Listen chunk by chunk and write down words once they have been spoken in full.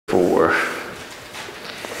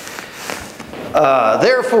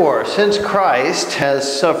Therefore, since Christ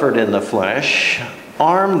has suffered in the flesh,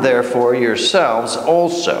 arm therefore yourselves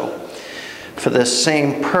also for this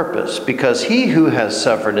same purpose, because he who has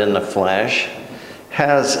suffered in the flesh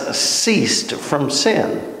has ceased from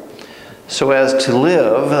sin, so as to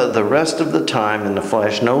live the rest of the time in the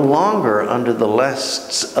flesh, no longer under the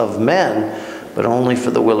lusts of men, but only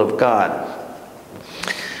for the will of God.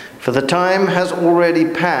 For the time has already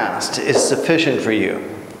passed is sufficient for you,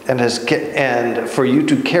 and for you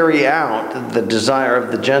to carry out the desire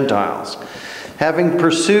of the Gentiles, having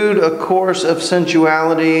pursued a course of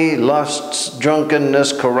sensuality, lusts,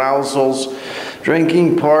 drunkenness, carousals,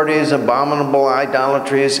 drinking parties, abominable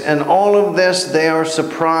idolatries, and all of this they are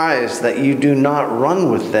surprised that you do not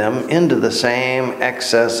run with them into the same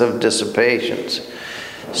excess of dissipations.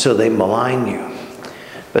 So they malign you.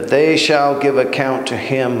 But they shall give account to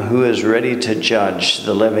him who is ready to judge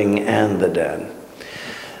the living and the dead.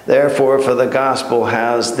 Therefore, for the gospel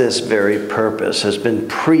has this very purpose, has been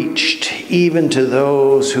preached even to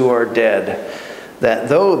those who are dead, that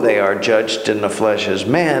though they are judged in the flesh as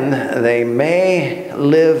men, they may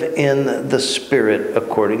live in the spirit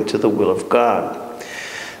according to the will of God.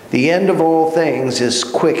 The end of all things is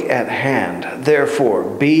quick at hand. Therefore,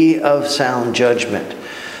 be of sound judgment,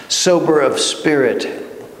 sober of spirit,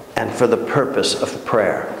 and for the purpose of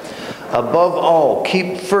prayer. Above all,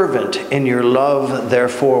 keep fervent in your love,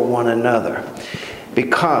 therefore, one another,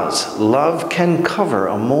 because love can cover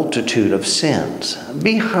a multitude of sins.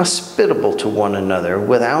 Be hospitable to one another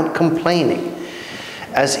without complaining.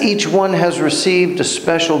 As each one has received a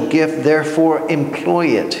special gift, therefore employ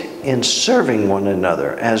it in serving one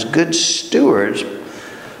another as good stewards,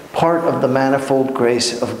 part of the manifold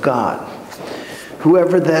grace of God.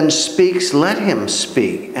 Whoever then speaks, let him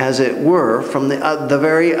speak, as it were, from the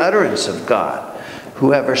very utterance of God.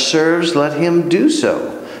 Whoever serves, let him do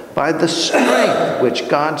so by the strength which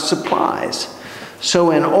God supplies.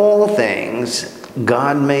 So in all things,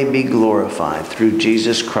 God may be glorified through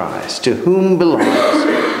Jesus Christ, to whom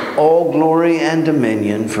belongs all glory and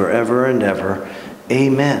dominion forever and ever.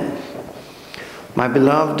 Amen. My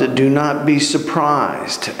beloved, do not be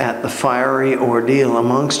surprised at the fiery ordeal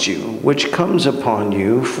amongst you, which comes upon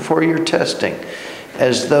you for your testing,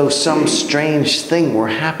 as though some strange thing were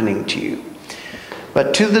happening to you.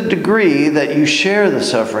 But to the degree that you share the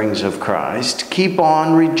sufferings of Christ, keep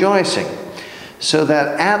on rejoicing, so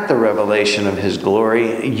that at the revelation of his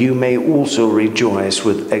glory you may also rejoice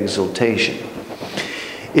with exultation.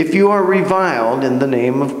 If you are reviled in the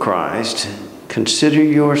name of Christ, consider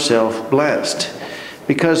yourself blessed,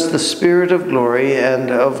 because the Spirit of glory and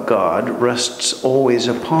of God rests always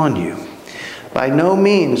upon you. By no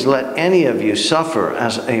means let any of you suffer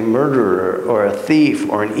as a murderer or a thief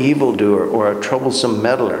or an evildoer or a troublesome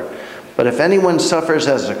meddler. But if anyone suffers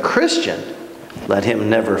as a Christian, let him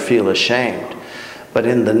never feel ashamed, but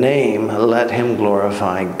in the name let him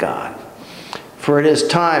glorify God. For it is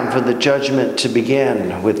time for the judgment to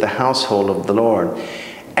begin with the household of the Lord.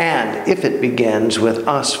 And if it begins with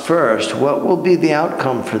us first, what will be the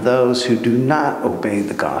outcome for those who do not obey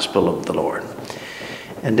the gospel of the Lord?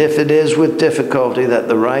 And if it is with difficulty that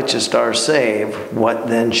the righteous are saved, what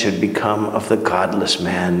then should become of the godless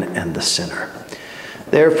man and the sinner?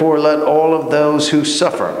 Therefore, let all of those who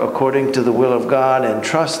suffer according to the will of God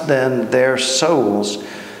entrust then their souls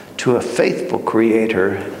to a faithful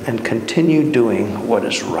Creator and continue doing what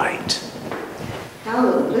is right.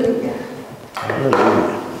 Hallelujah.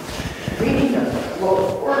 Hallelujah. Reading the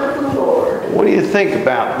word of the Lord. What do you think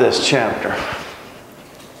about this chapter?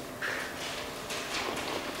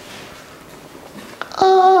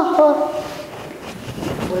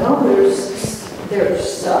 Well, there's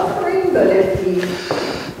suffering, but if he...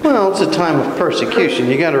 Well, it's a time of persecution.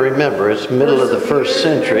 You got to remember, it's middle of the first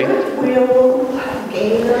century. Will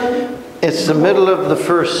gain them. It's the middle of the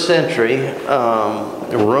first century.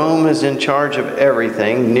 Rome is in charge of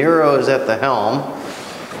everything. Nero is at the helm.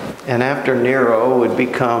 And after Nero would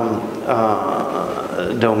become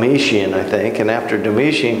Domitian, I think. And after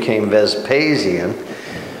Domitian came Vespasian.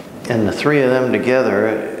 And the three of them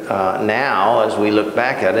together, now, as we look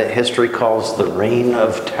back at it, history calls the Reign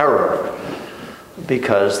of Terror.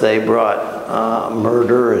 Because they brought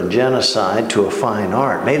murder and genocide to a fine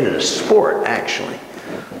art. Made it a sport, actually.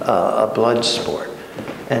 A blood sport.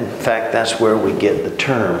 In fact, that's where we get the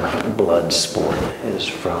term blood sport, is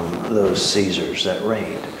from those Caesars that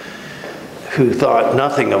reigned, who thought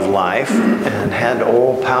nothing of life and had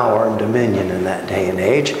all power and dominion in that day and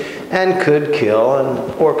age, and could kill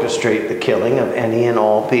and orchestrate the killing of any and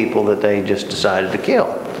all people that they just decided to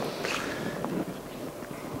kill.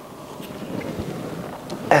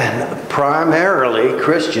 And primarily,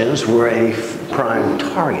 Christians were a prime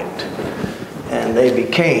target. And they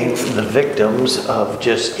became the victims of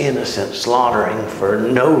just innocent slaughtering for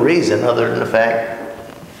no reason other than the fact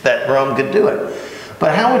that Rome could do it.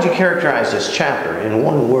 But how would you characterize this chapter in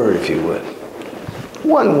one word, if you would?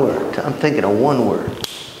 One word. I'm thinking of one word.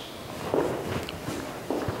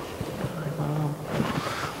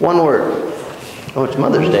 One word. Oh, it's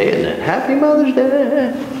Mother's Day, isn't it? Happy Mother's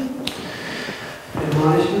Day.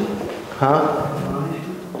 Admonishment? Huh?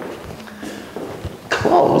 Admonishment?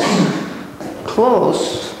 Close.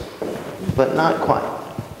 Close, but not quite.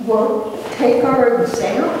 Well, take our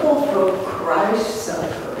example for Christ's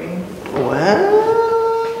suffering.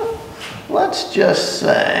 Well, let's just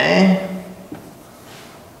say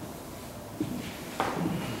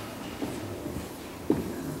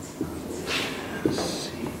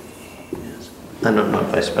I don't know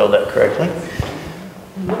if I spelled that correctly.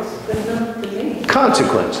 Looks good enough to me.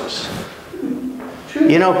 Consequences.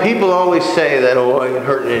 You know, people always say that, oh, I ain't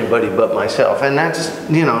hurting anybody but myself. And that's,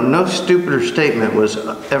 you know, no stupider statement was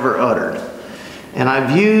ever uttered. And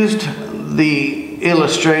I've used the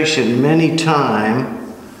illustration many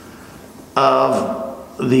times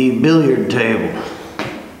of the billiard table.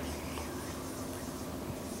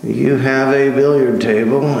 You have a billiard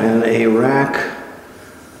table and a rack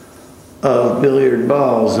of billiard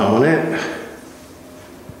balls on it.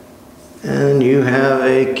 And you have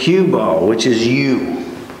a cue ball, which is you.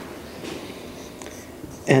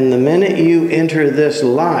 And the minute you enter this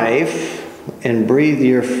life and breathe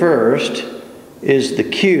your first, is the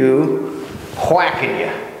cue whacking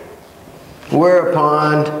you.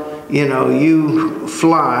 Whereupon, you know, you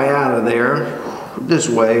fly out of there this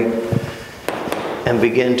way and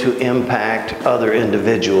begin to impact other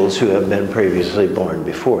individuals who have been previously born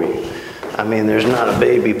before you. I mean, there's not a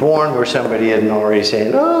baby born where somebody isn't already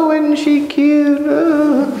saying, oh, isn't she cute?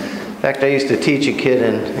 Oh. In fact, I used to teach a kid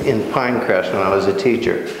in Pinecrest when I was a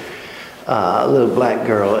teacher, a little black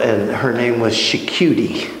girl, and her name was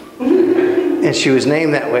Shacutie. And she was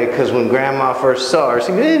named that way because when Grandma first saw her, she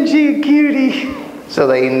said, isn't she a cutie? So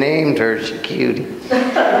they named her Shacutie.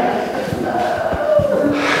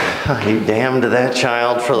 You damned that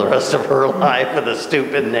child for the rest of her life with a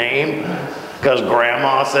stupid name because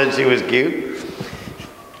Grandma said she was cute.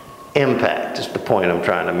 Impact is the point I'm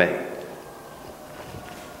trying to make.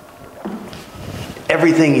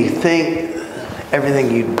 Everything you think,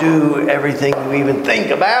 everything you do, everything you even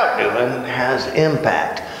think about doing has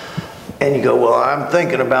impact. And you go, well, I'm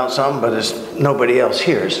thinking about something, but it's nobody else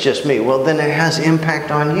here. It's just me. Well, then it has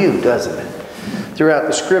impact on you, doesn't it? Throughout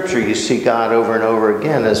the scripture, you see God over and over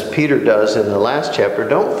again, as Peter does in the last chapter.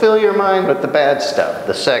 Don't fill your mind with the bad stuff,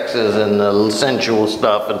 the sexes and the sensual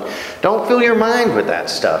stuff. And don't fill your mind with that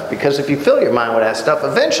stuff. Because if you fill your mind with that stuff,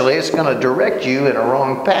 eventually it's going to direct you in a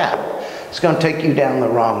wrong path. It's going to take you down the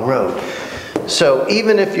wrong road. So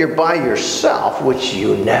even if you're by yourself, which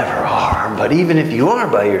you never are, but even if you are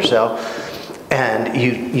by yourself, and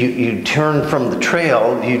you turn from the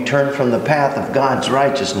trail, you turn from the path of God's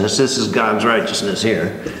righteousness. This is God's righteousness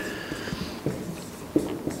here.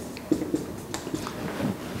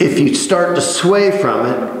 If you start to sway from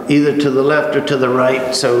it, either to the left or to the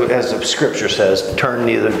right, so as the scripture says, turn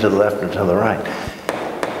neither to the left or to the right.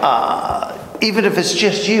 Even if it's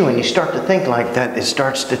just you and you start to think like that, it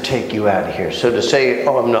starts to take you out of here. So to say,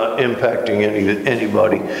 oh, I'm not impacting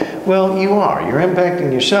anybody. Well, you are. You're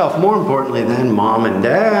impacting yourself. More importantly than mom and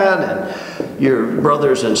dad and your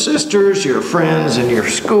brothers and sisters, your friends and your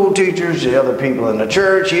school teachers, the other people in the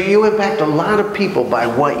church. You impact a lot of people by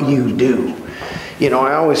what you do. You know,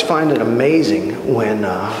 I always find it amazing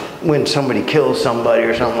when somebody kills somebody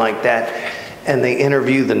or something like that. And they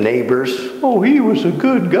interview the neighbors. Oh, he was a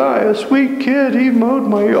good guy, a sweet kid. He mowed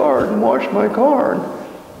my yard and washed my car.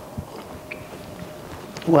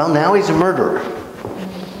 Well, now he's a murderer.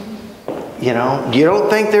 You know, you don't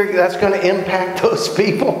think that's going to impact those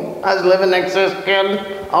people? I was living next to this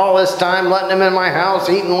kid all this time, letting him in my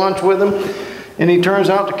house, eating lunch with him, and he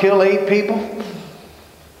turns out to kill 8 people.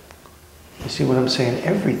 You see what I'm saying?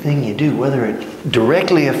 Everything you do, whether it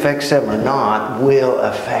directly affects them or not, will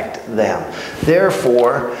affect them.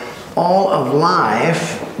 Therefore, all of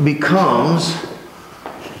life becomes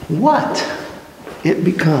what? It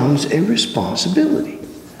becomes a responsibility.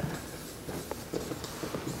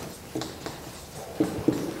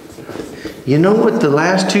 You know what the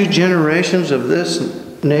last 2 generations of this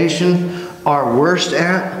nation are worst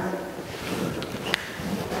at?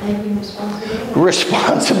 Taking responsibility.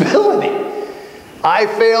 Responsibility. I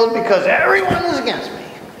failed because everyone is against me.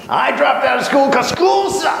 I dropped out of school because school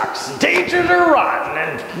sucks, and teachers are rotten,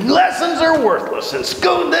 and lessons are worthless, and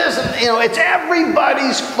school this, and it's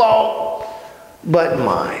everybody's fault but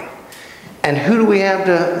mine. And who do we have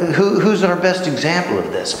who's our best example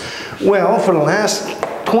of this? Well, for the last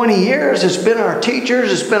 20 years, it's been our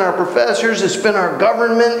teachers, it's been our professors, it's been our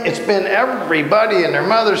government, it's been everybody and their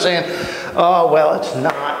mother saying, oh, well, it's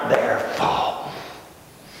not their fault.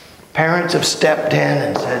 Parents have stepped in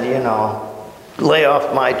and said, lay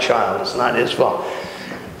off my child, it's not his fault.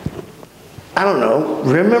 I don't know,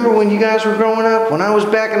 remember when you guys were growing up? When I was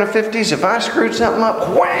back in the 50s, if I screwed something up,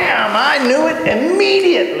 wham, I knew it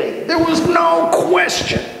immediately. There was no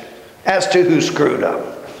question as to who screwed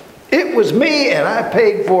up. It was me, and I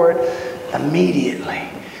paid for it immediately.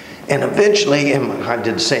 And eventually, and I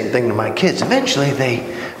did the same thing to my kids, eventually they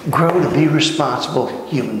grow to be responsible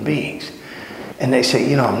human beings. And they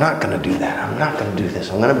say, I'm not going to do that. I'm not going to do this.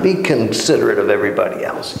 I'm going to be considerate of everybody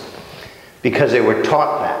else. Because they were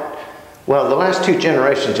taught that. Well, the last 2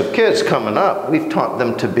 generations of kids coming up, we've taught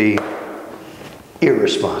them to be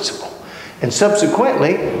irresponsible. And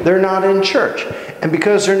subsequently, they're not in church. And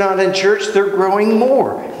because they're not in church, they're growing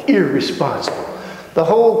more irresponsible. The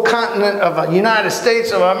whole continent of the United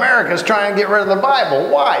States of America is trying to get rid of the Bible.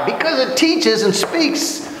 Why? Because it teaches and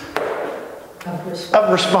speaks of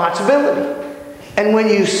responsibility. And when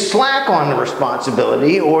you slack on the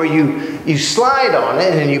responsibility, or you slide on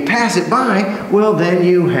it and you pass it by, well, then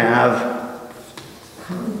you have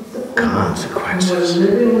consequences.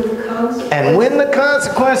 And when the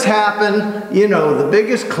consequence happen, the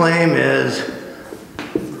biggest claim is,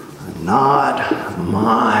 not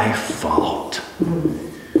my fault.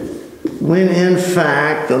 When in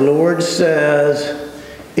fact, the Lord says,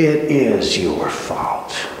 it is your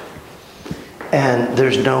fault. And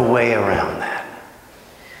there's no way around that.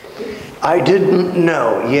 I didn't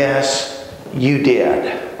know. Yes, you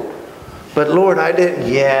did. But Lord, I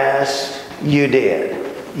didn't. Yes, you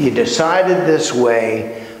did. You decided this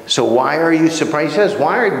way. So why are you surprised? He says,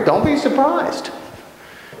 don't be surprised.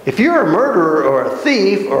 If you're a murderer or a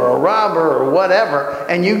thief or a robber or whatever,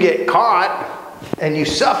 and you get caught and you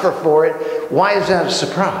suffer for it, why is that a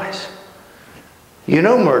surprise?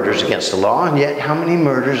 Murder's against the law, and yet how many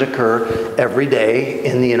murders occur every day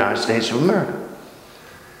in the United States of America?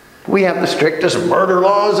 We have the strictest murder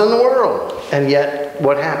laws in the world. And yet,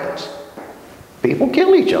 what happens? People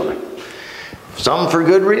kill each other. Some for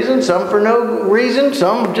good reason, some for no reason,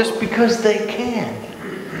 some just because they can.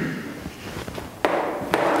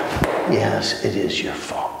 Yes, it is your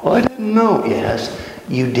fault. Well, I didn't know. Yes,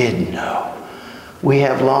 you did know. We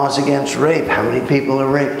have laws against rape. How many people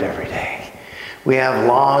are raped every day? We have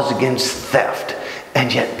laws against theft.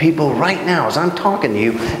 And yet people right now, as I'm talking to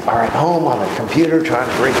you, are at home on the computer trying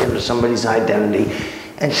to break into somebody's identity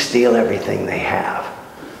and steal everything they have.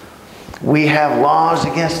 We have laws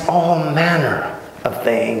against all manner of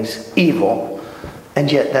things, evil, and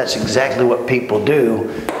yet that's exactly what people do,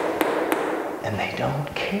 and they don't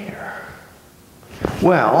care.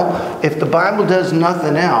 Well, if the Bible does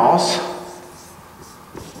nothing else,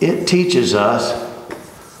 it teaches us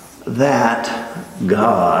that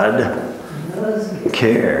God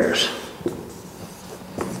cares.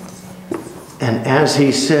 And as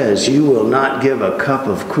he says, you will not give a cup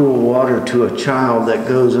of cool water to a child that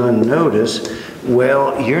goes unnoticed.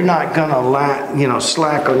 Well, you're not going to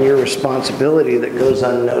slack on your responsibility that goes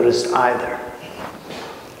unnoticed either.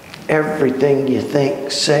 Everything you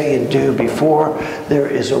think, say, and do before there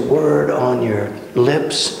is a word on your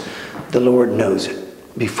lips, the Lord knows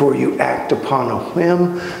it. Before you act upon a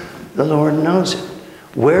whim, the Lord knows it.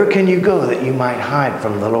 Where can you go that you might hide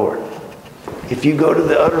from the Lord? If you go to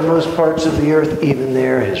the uttermost parts of the earth, even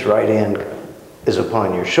there his right hand is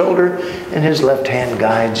upon your shoulder and his left hand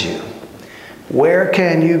guides you. Where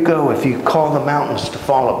can you go if you call the mountains to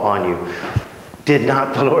fall upon you? Did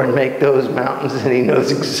not the Lord make those mountains, and he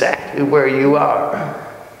knows exactly where you are?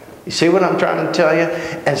 You see what I'm trying to tell you?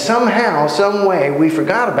 And somehow, some way, we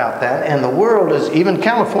forgot about that, and the world is, even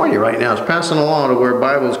California right now, is passing a law to where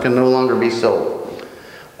Bibles can no longer be sold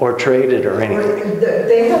or traded or anything.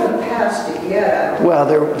 They haven't passed it yet. Well,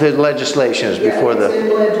 the legislation is before it's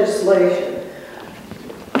in legislation.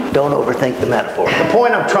 Don't overthink the metaphor. The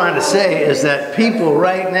point I'm trying to say is that people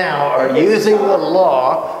right now are using the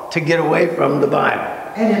law to get away from the Bible.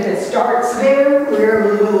 And if it starts there, where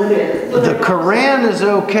will it end? The Quran is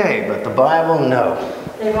okay, but the Bible, no.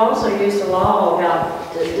 They've also used a law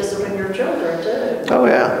about disciplining your children, too. Oh,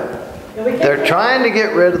 yeah. They're trying to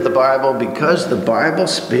get rid of the Bible because the Bible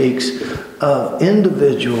speaks of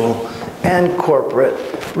individual and corporate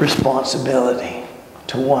responsibility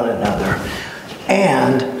to one another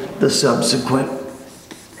and the subsequent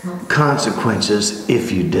consequences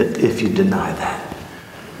if you deny that.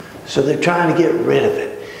 So they're trying to get rid of it.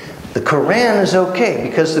 The Quran is okay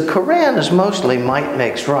because the Quran is mostly might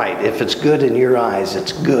makes right. If it's good in your eyes,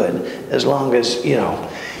 it's good as long as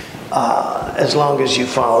as long as you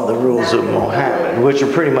follow the rules of Muhammad, which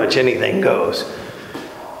are pretty much anything goes.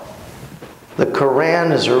 The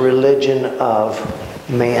Quran is a religion of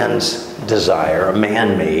man's desire, a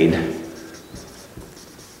man-made.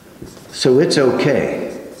 So it's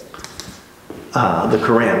okay, the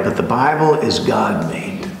Quran, but the Bible is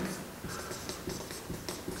God-made.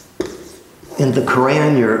 In the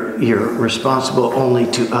Quran, you're responsible only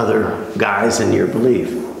to other guys in your belief.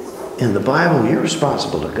 In the Bible, you're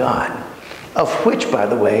responsible to God, of which, by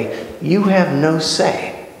the way, you have no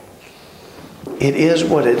say. It is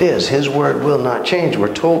what it is. His word will not change.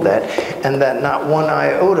 We're told that. And that not one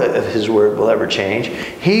iota of his word will ever change.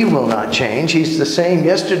 He will not change. He's the same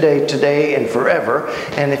yesterday, today, and forever.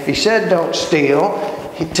 And if he said don't steal,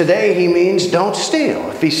 today he means don't steal.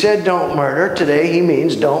 If he said don't murder, today he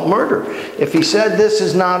means don't murder. If he said this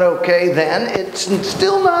is not okay then, it's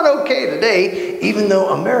still not okay today, even though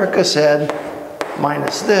America said,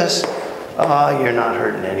 minus this, you're not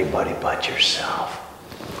hurting anybody but yourself.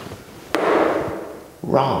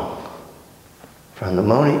 Wrong. From the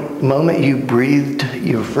moment you breathed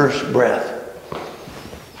your first breath,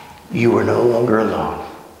 you were no longer alone,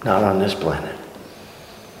 not on this planet.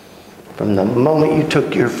 From the moment you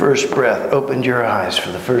took your first breath, opened your eyes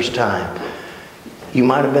for the first time, you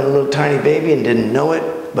might have been a little tiny baby and didn't know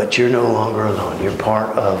it, but you're no longer alone. You're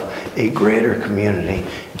part of a greater community,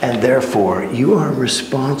 and therefore you are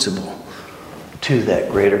responsible to that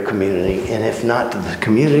greater community, and if not to the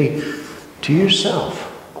community, to yourself,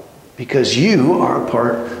 because you are a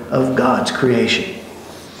part of God's creation.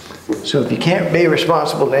 So if you can't be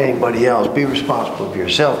responsible to anybody else, be responsible for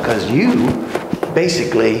yourself, because you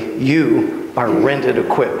are rented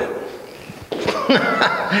equipment.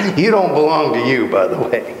 You don't belong to you, by the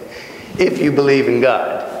way, if you believe in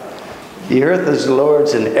God. The earth is the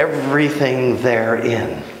Lord's and everything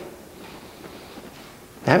therein.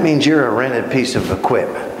 That means you're a rented piece of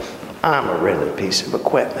equipment. I'm a rented piece of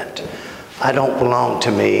equipment. I don't belong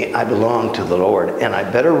to me, I belong to the Lord, and I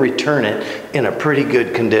better return it in a pretty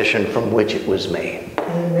good condition from which it was made.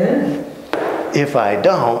 Amen. If I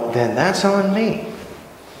don't, then that's on me.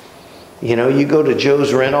 You know, you go to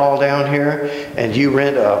Joe's Rent All down here, and you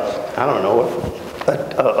rent a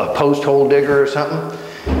post hole digger or something,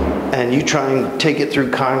 and you try and take it through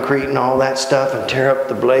concrete and all that stuff and tear up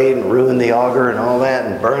the blade and ruin the auger and all that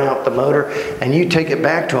and burn out the motor, and you take it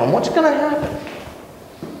back to them, what's going to happen?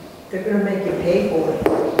 They're going to make you pay for it.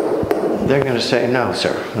 They're going to say, no,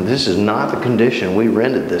 sir, this is not the condition. We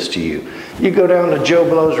rented this to you. You go down to Joe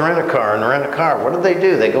Blow's Rent-A-Car and rent a car. What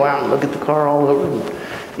do? They go out and look at the car all over and,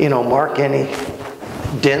 mark any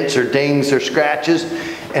dents or dings or scratches.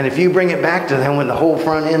 And if you bring it back to them with the whole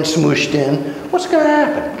front end smooshed in, what's going to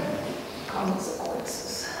happen?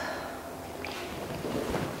 Consequences.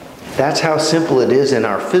 That's how simple it is in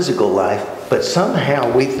our physical life. But somehow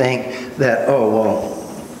we think that,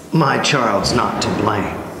 my child's not to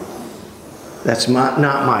blame. That's not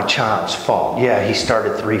my child's fault. Yeah, he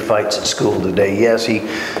started 3 fights at school today. Yes, he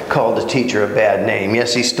called the teacher a bad name.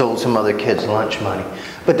 Yes, he stole some other kid's lunch money.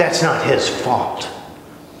 But that's not his fault.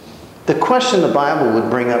 The question the Bible would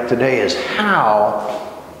bring up today is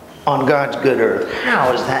how, on God's good earth,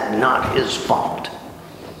 how is that not his fault?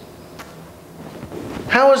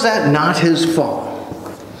 How is that not his fault?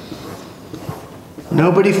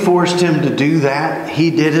 Nobody forced him to do that.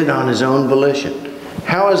 He did it on his own volition.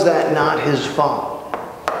 How is that not his fault?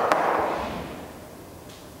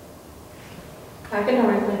 I can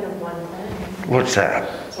only think of one thing. What's that?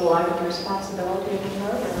 It's a lack of responsibility of the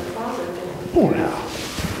mother and father. Well,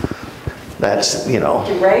 that's,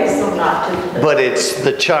 To raise them, not to. But it's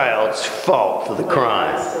the child's fault for the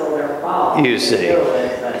crime. It's still their fault. You see. To do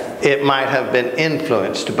it, but It might have been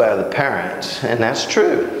influenced by the parents, and that's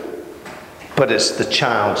true. But it's the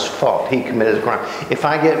child's fault. He committed the crime. If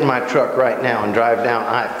I get in my truck right now and drive down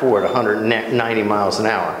I-4 at 190 miles an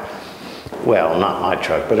hour, well, not my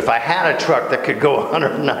truck, but if I had a truck that could go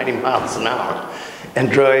 190 miles an hour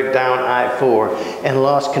and drove down I-4 and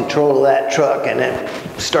lost control of that truck and it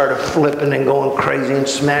started flipping and going crazy and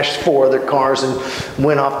smashed 4 other cars and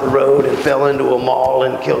went off the road and fell into a mall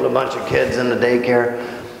and killed a bunch of kids in the daycare,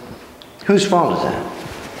 whose fault is that?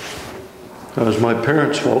 That was my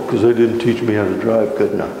parents' fault because they didn't teach me how to drive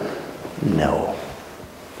good enough. No.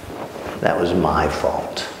 That was my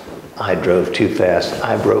fault. I drove too fast.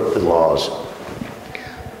 I broke the laws.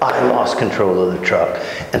 I lost control of the truck.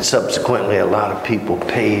 And subsequently, a lot of people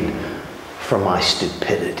paid for my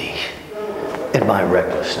stupidity and my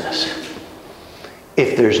recklessness.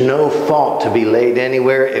 If there's no fault to be laid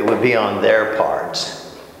anywhere, it would be on their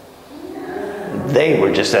parts. They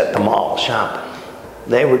were just at the mall shopping.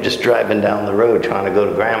 They were just driving down the road trying to go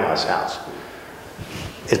to grandma's house.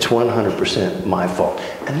 It's 100% my fault.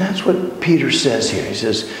 And that's what Peter says here. He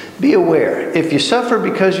says, be aware. If you suffer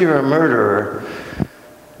because you're a murderer,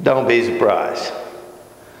 don't be surprised.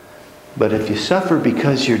 But if you suffer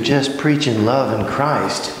because you're just preaching love in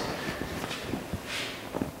Christ,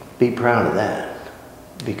 be proud of that.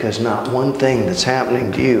 Because not one thing that's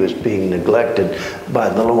happening to you is being neglected by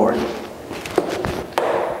the Lord.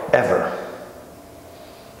 Ever.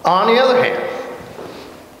 On the other hand,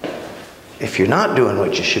 if you're not doing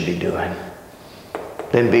what you should be doing,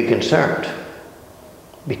 then be concerned.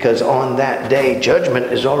 Because on that day, judgment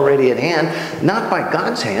is already at hand, not by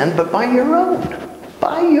God's hand, but by your own.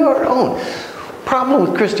 By your own. Problem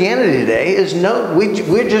with Christianity today is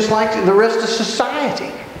we're just like the rest of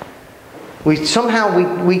society.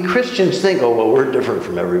 We Christians think, oh, well, we're different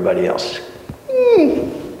from everybody else.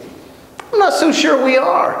 I'm not so sure we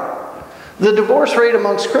are. The divorce rate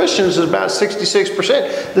amongst Christians is about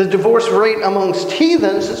 66%. The divorce rate amongst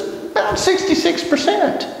heathens is about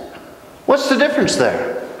 66%. What's the difference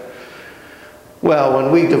there? Well,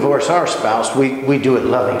 when we divorce our spouse, we do it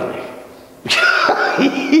lovingly.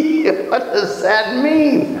 What does that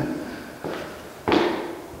mean?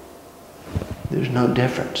 There's no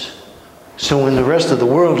difference. So when the rest of the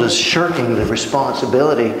world is shirking the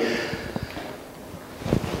responsibility,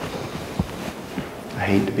 I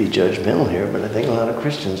hate to be judgmental here, but I think a lot of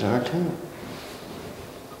Christians are too.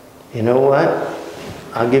 You know what?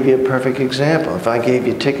 I'll give you a perfect example. If I gave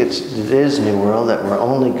you tickets to Disney World that were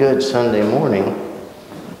only good Sunday morning,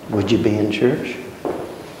 would you be in church?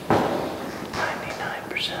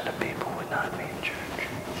 99% of people would not be in church.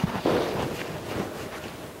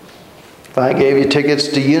 If I gave you tickets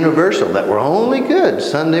to Universal that were only good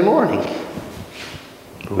Sunday morning,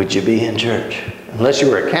 would you be in church? Unless you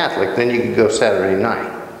were a Catholic, then you could go Saturday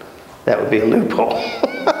night. That would be a loophole.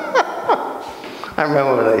 I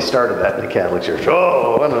remember when they started that in the Catholic Church.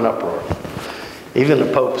 Oh, what an uproar. Even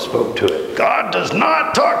the Pope spoke to it. God does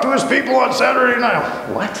not talk to his people on Saturday night.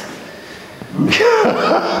 What?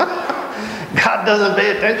 God doesn't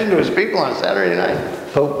pay attention to his people on Saturday night.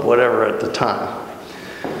 Pope, whatever at the time.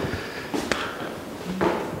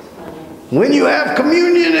 When you have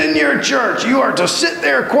communion in your church, you are to sit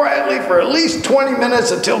there quietly for at least 20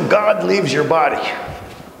 minutes until God leaves your body.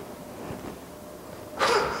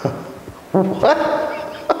 What?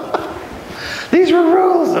 These were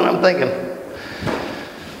rules, and I'm thinking,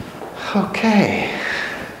 okay,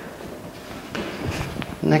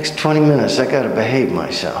 next 20 minutes I got to behave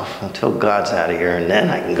myself until God's out of here, and then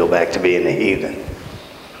I can go back to being a heathen.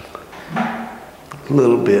 A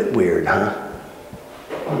little bit weird, huh?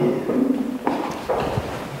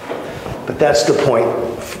 But that's the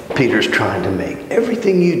point Peter's trying to make.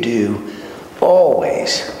 Everything you do,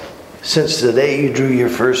 always, since the day you drew your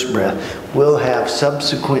first breath, will have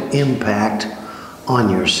subsequent impact on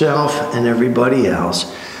yourself and everybody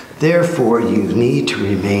else. Therefore, you need to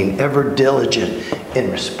remain ever diligent in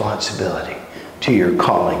responsibility to your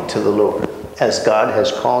calling to the Lord. As God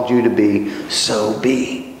has called you to be, so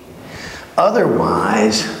be.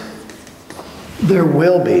 Otherwise, there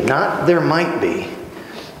will be, not there might be,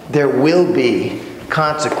 there will be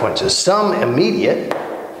consequences. Some immediate.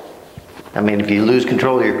 I mean, if you lose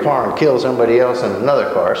control of your car and kill somebody else in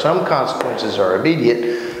another car, some consequences are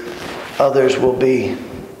immediate. Others will be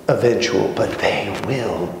eventual, but they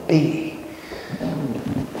will be.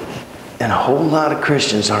 And a whole lot of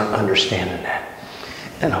Christians aren't understanding that.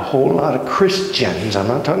 And a whole lot of Christians, I'm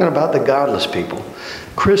not talking about the godless people,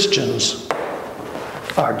 Christians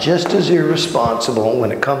are just as irresponsible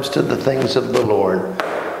when it comes to the things of the Lord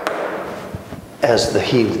as the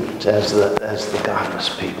heathens, as the godless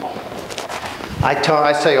people.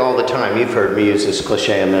 I say all the time, you've heard me use this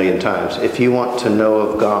cliche a million times, if you want to know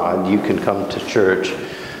of God, you can come to church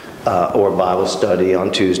or Bible study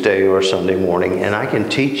on Tuesday or Sunday morning, and I can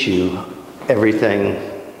teach you everything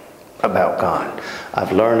about God.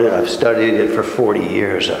 I've learned it, I've studied it for 40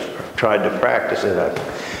 years, I've tried to practice it,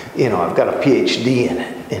 I've got a PhD in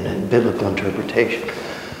it, in biblical interpretation.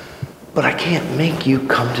 But I can't make you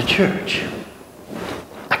come to church.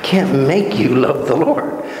 I can't make you love the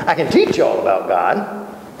Lord. I can teach you all about God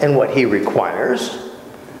and what He requires,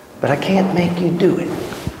 but I can't make you do it.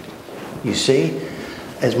 You see,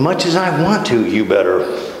 as much as I want to, you better.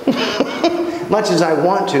 Much as I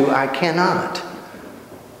want to, I cannot.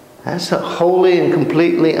 That's wholly and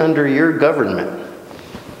completely under your government.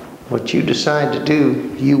 What you decide to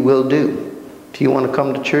do, you will do. If you want to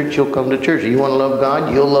come to church, you'll come to church. If you want to love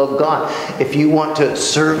God, you'll love God. If you want to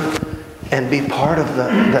serve and be part of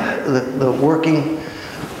the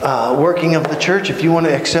working of the church, if you want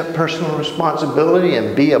to accept personal responsibility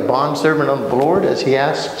and be a bondservant of the Lord as He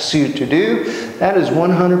asks you to do, that is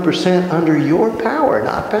 100% under your power,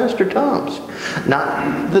 not Pastor Tom's,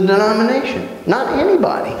 not the denomination, not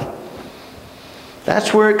anybody.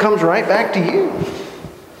 That's where it comes right back to you.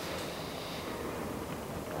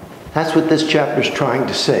 That's what this chapter is trying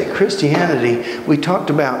to say. Christianity, we talked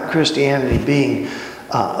about Christianity being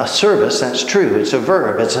a service. That's true. It's a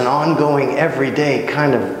verb. It's an ongoing, everyday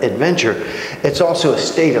kind of adventure. It's also a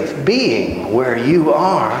state of being where you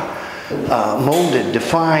are molded,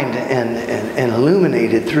 defined, and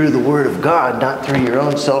illuminated through the Word of God, not through your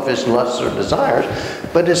own selfish lusts or desires.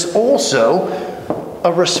 But it's also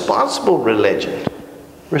a responsible religion.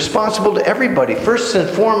 Responsible to everybody. First and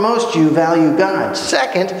foremost, you value God.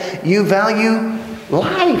 Second, you value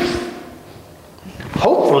life.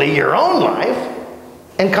 Hopefully your own life,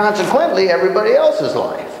 and consequently everybody else's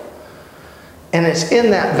life. And it's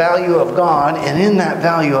in that value of God and in that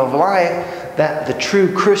value of life that the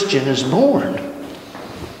true Christian is born.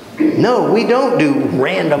 No, we don't do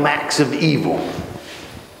random acts of evil.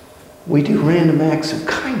 We do random acts of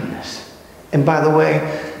kindness. And by the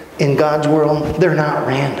way, in God's world, they're not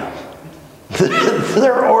random.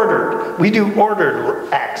 They're ordered. We do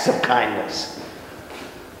ordered acts of kindness.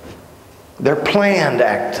 They're planned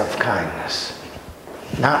acts of kindness,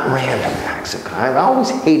 not random acts of kindness. I've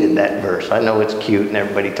always hated that verse. I know it's cute and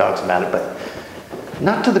everybody talks about it, but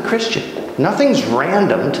not to the Christian. Nothing's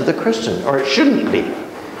random to the Christian, or it shouldn't be.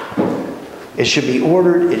 It should be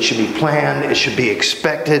ordered, it should be planned, it should be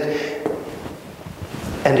expected,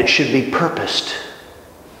 and it should be purposed.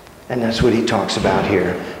 And that's what he talks about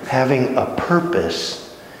here. Having a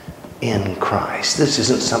purpose in Christ. This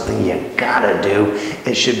isn't something you gotta do.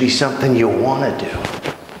 It should be something you want to do.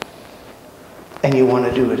 And you want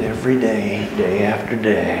to do it every day, day after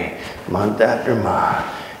day, month after month,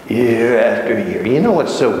 year after year. You know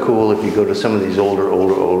what's so cool if you go to some of these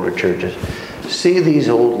older churches? See these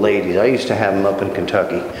old ladies. I used to have them up in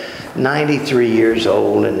Kentucky. 93 years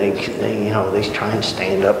old, and they try and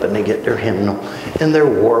stand up and they get their hymnal and they're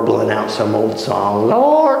warbling out some old song.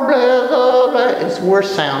 Lord bless, Lord bless. It's the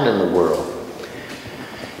worst sound in the world.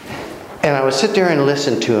 And I would sit there and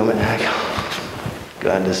listen to them and I go,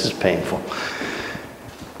 God, this is painful.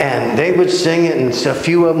 And they would sing it, and a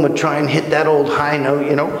few of them would try and hit that old high note,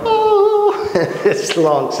 oh, it's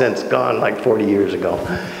long since gone, like 40 years ago.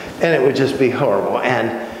 And it would just be horrible.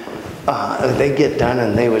 And they'd get done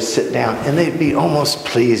and they would sit down and they'd be almost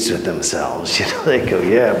pleased with themselves. They'd go,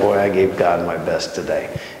 yeah, boy, I gave God my best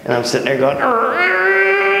today. And I'm sitting there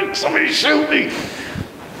going, somebody shoot me.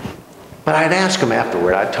 But I'd ask them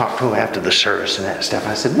afterward. I'd talk to them after the service and that stuff.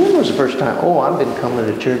 I said, when was the first time? Oh, I've been coming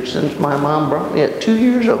to church since my mom brought me at 2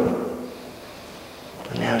 years old.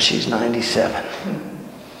 And now she's 97.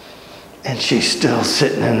 And she's still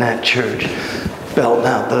sitting in that church, belting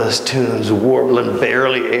out those tunes, warbling,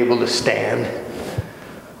 barely able to stand.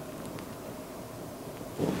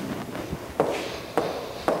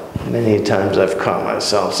 Many times I've caught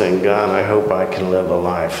myself saying, God, I hope I can live a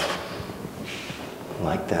life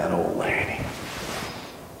like that old lady.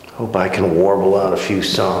 Hope I can warble out a few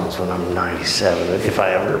songs when I'm 97, if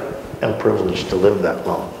I ever am privileged to live that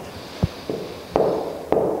long.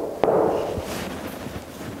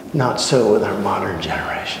 Not so with our modern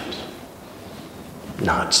generations.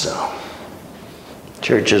 Not so.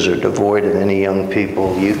 Churches are devoid of any young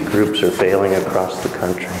people. Youth groups are failing across the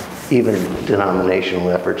country. Even denominational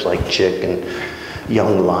efforts like CHIC and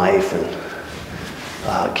Young Life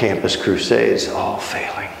and Campus Crusades, all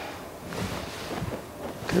failing.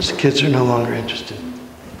 Because the kids are no longer interested.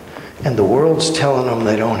 And the world's telling them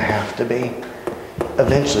they don't have to be.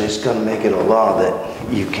 Eventually it's going to make it a law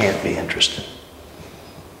that you can't be interested.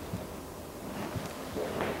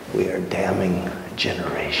 We are damning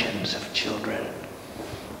generations of children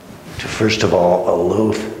to, first of all, a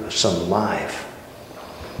loathsome life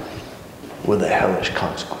with a hellish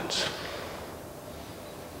consequence.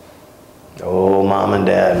 Oh, mom and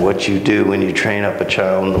dad, what you do when you train up a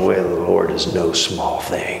child in the way of the Lord is no small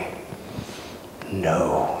thing.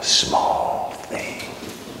 No small thing.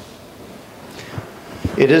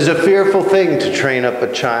 It is a fearful thing to train up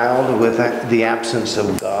a child with the absence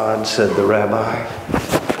of God, said the rabbi.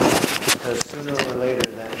 Because sooner or later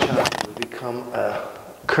that child will become a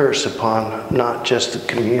curse upon not just the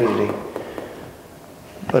community,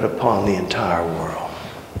 but upon the entire world.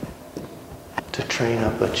 To train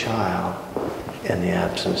up a child in the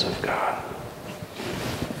absence of God.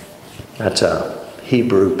 That's a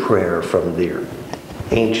Hebrew prayer from their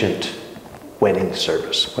ancient wedding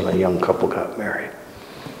service when a young couple got married.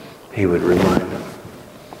 He would remind them.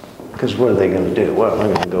 Because what are they going to do? Well,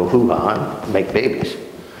 they're going to go hoo-ha and make babies.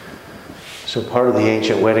 So part of the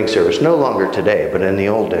ancient wedding service, no longer today, but in the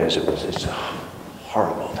old days, it's a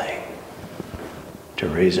horrible thing to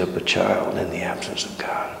raise up a child in the absence of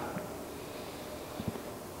God.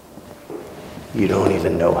 You don't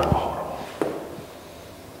even know how horrible.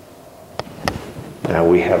 Now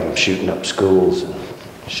we have them shooting up schools and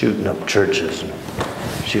shooting up churches and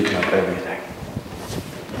shooting up everything.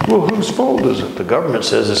 Well, whose fault is it? The government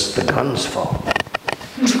says it's the gun's fault.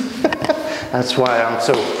 That's why I'm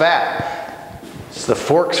so fat. It's the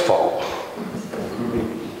fork's fault.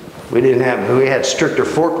 We had stricter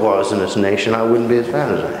fork laws in this nation, I wouldn't be as fat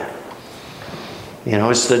as I am. You know,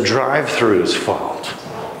 it's the drive-through's fault.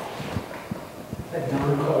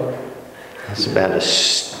 That's about as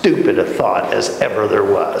stupid a thought as ever there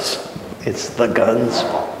was. It's the gun's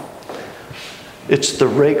fault. It's the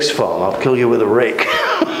rake's fault. I'll kill you with a rake.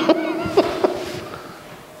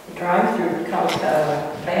 Drive-through cause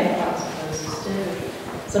bad consequences too.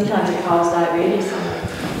 Sometimes it causes diabetes.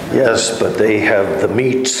 Yes, but they have the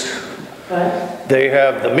meats. But They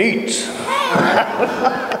have the meats.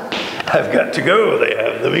 I've got to go. They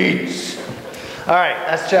have the meats. All right,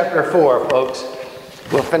 that's chapter 4, folks.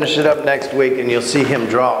 We'll finish it up next week, and you'll see him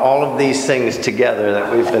draw all of these things together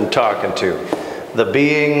that we've been talking to. The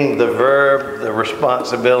being, the verb, the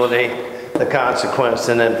responsibility, the consequence,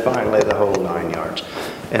 and then finally the whole 9 yards.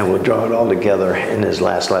 And we'll draw it all together in his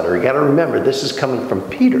last letter. You got to remember, this is coming from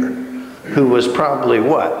Peter, who was probably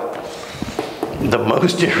what? The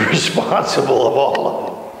most irresponsible of all of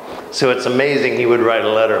them. So it's amazing he would write a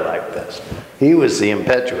letter like this. He was the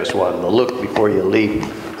impetuous one, the look before you leap.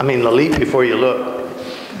 The leap before you look.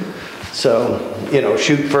 So,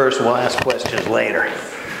 shoot first, we'll ask questions later.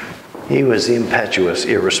 He was the impetuous,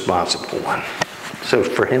 irresponsible one. So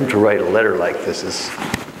for him to write a letter like this is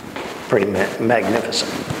pretty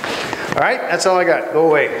magnificent. All right, that's all I got. Go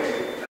away.